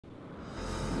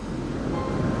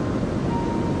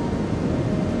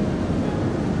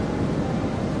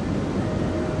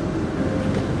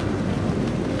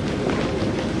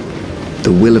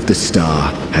will of the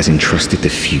star has entrusted the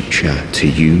future to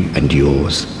you and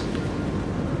yours.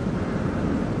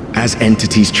 As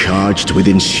entities charged with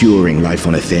ensuring life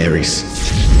on Aetheris,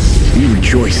 we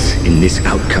rejoice in this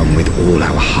outcome with all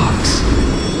our hearts.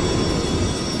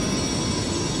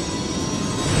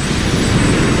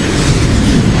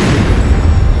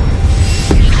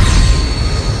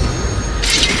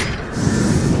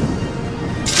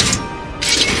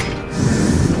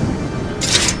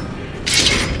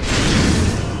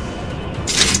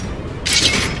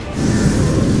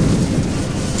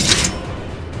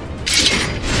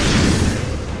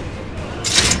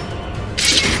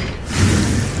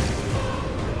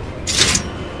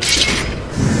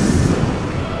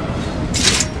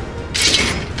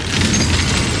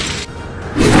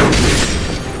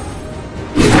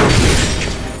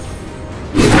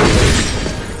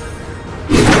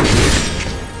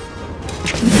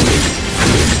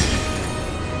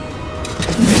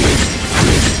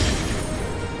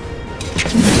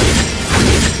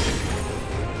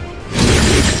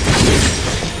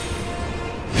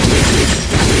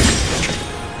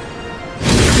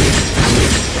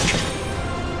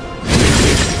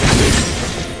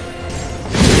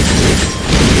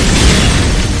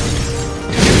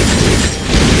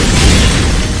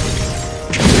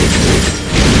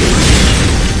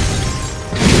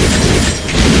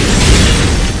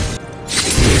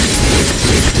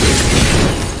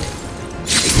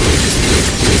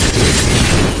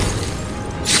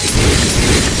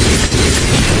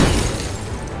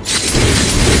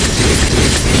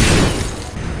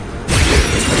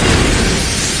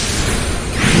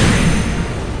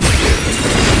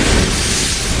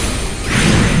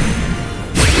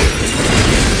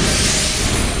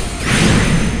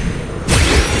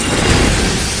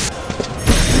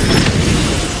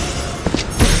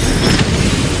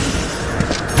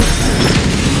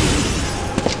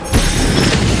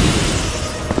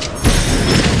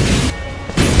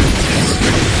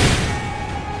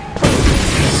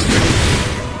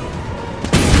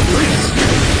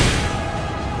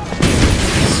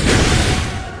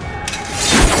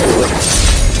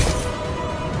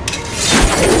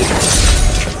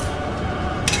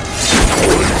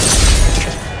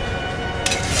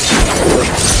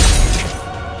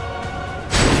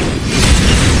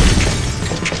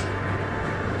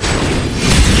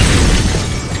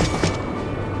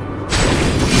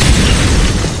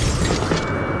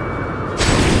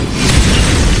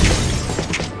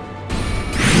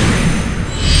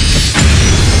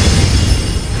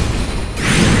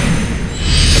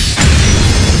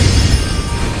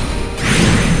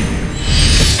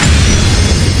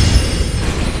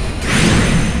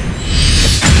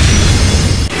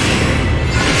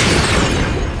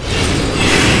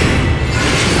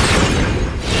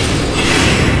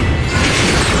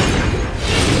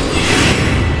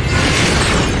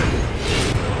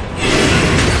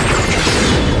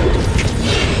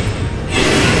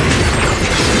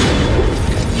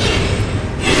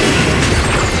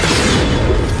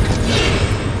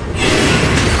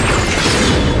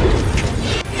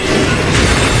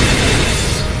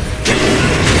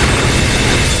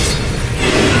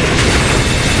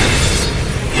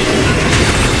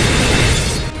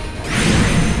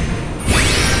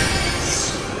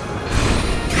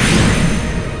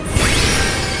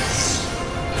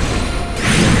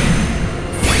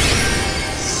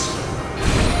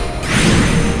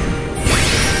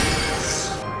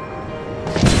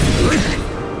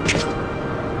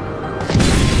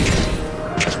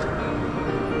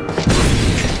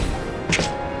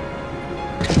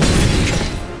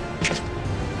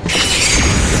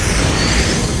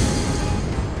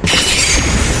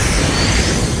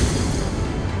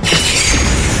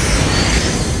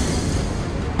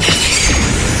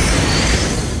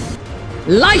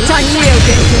 Light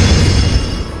unyielding!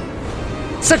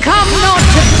 Succumb not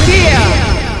to fear!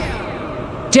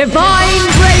 Divine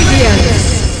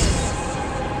radiance!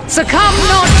 Succumb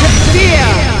not to fear!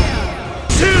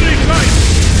 Searing light!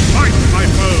 Fight my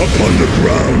foe! Upon the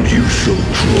ground you shall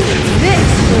crawl. This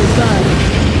will burn!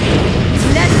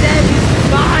 Let there be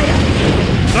fire!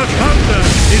 The thunder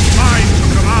is mine to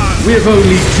command! We have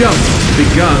only just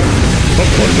begun.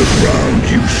 Upon the ground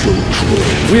you shall crawl.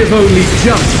 We have only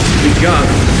just begun.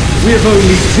 We have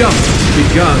only just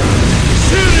begun.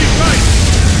 Searing light!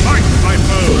 Fight my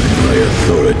foe! By my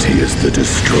authority as the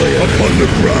destroyer. Upon the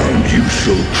ground you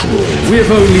shall crawl. We have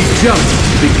only just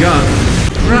begun.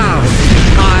 Proud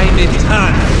time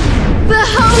eternal.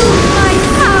 Behold my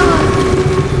power!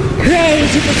 Pray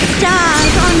to the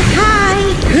stars on high!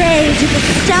 Pray to the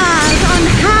stars on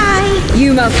high!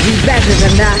 You must be better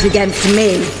than that against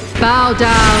me. Bow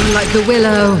down like the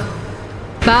willow.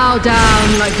 Bow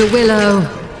down like the willow.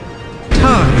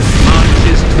 Time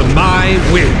marches to my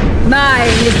will.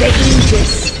 Mine is the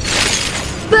aegis.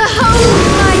 Behold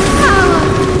my power!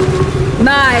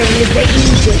 Mine is the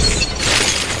aegis.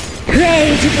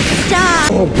 Pray to the stars!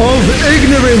 Of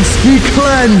ignorance be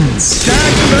cleansed!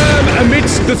 Stand firm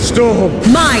amidst the storm.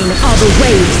 Mine are the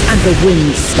waves and the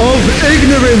winds. Of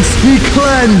ignorance be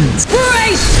cleansed!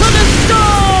 Brace for the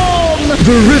storm!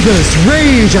 The rivers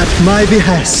rage at my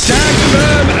behest. Stand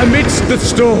firm amidst the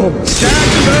storm.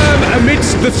 Stand firm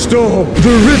amidst the storm.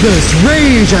 The rivers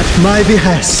rage at my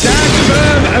behest. Stand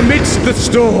firm amidst the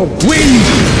storm. Wind,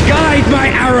 guide my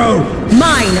arrow.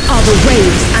 Mine are the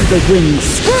waves and the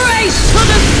winds. Brace for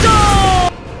the storm!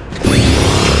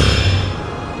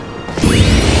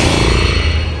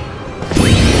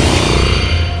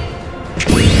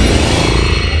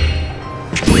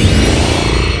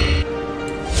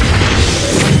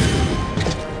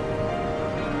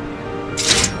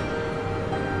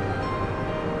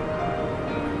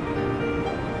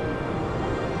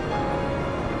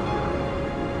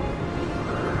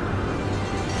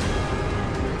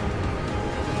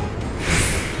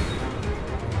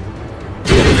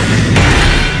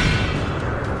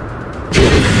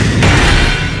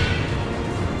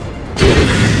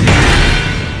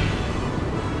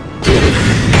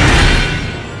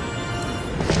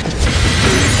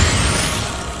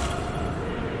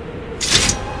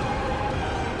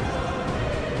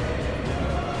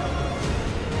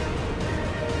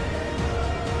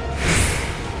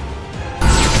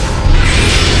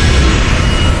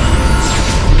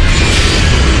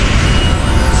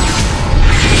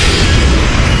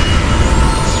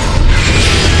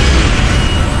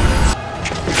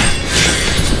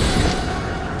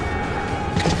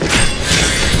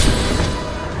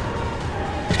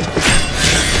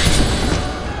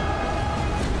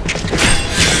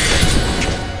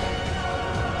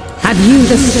 Have you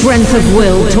the strength of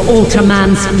will to alter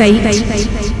man's fate?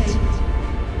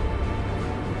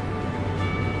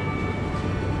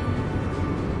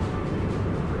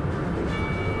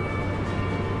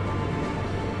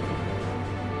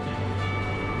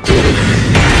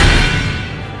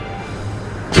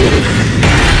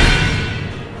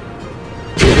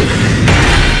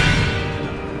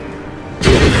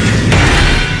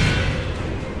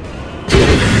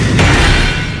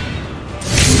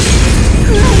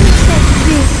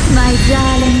 My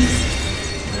darlings,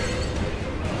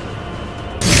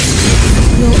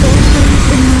 you're always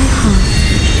in my heart,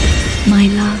 my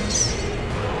loves.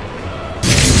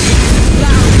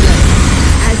 Boundless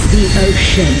as the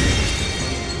ocean.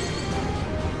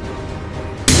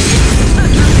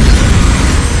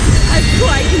 I'm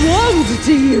quite warmed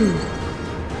to you.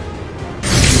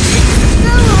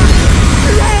 Go on,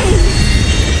 play!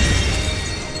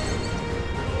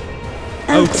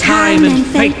 O time and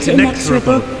fate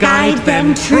inexorable, guide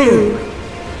them true.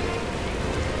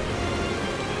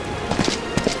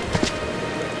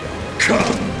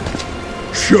 Come,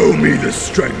 show me the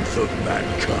strength of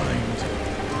mankind.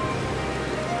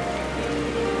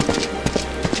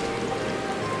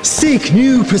 Seek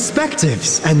new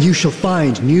perspectives, and you shall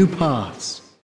find new paths.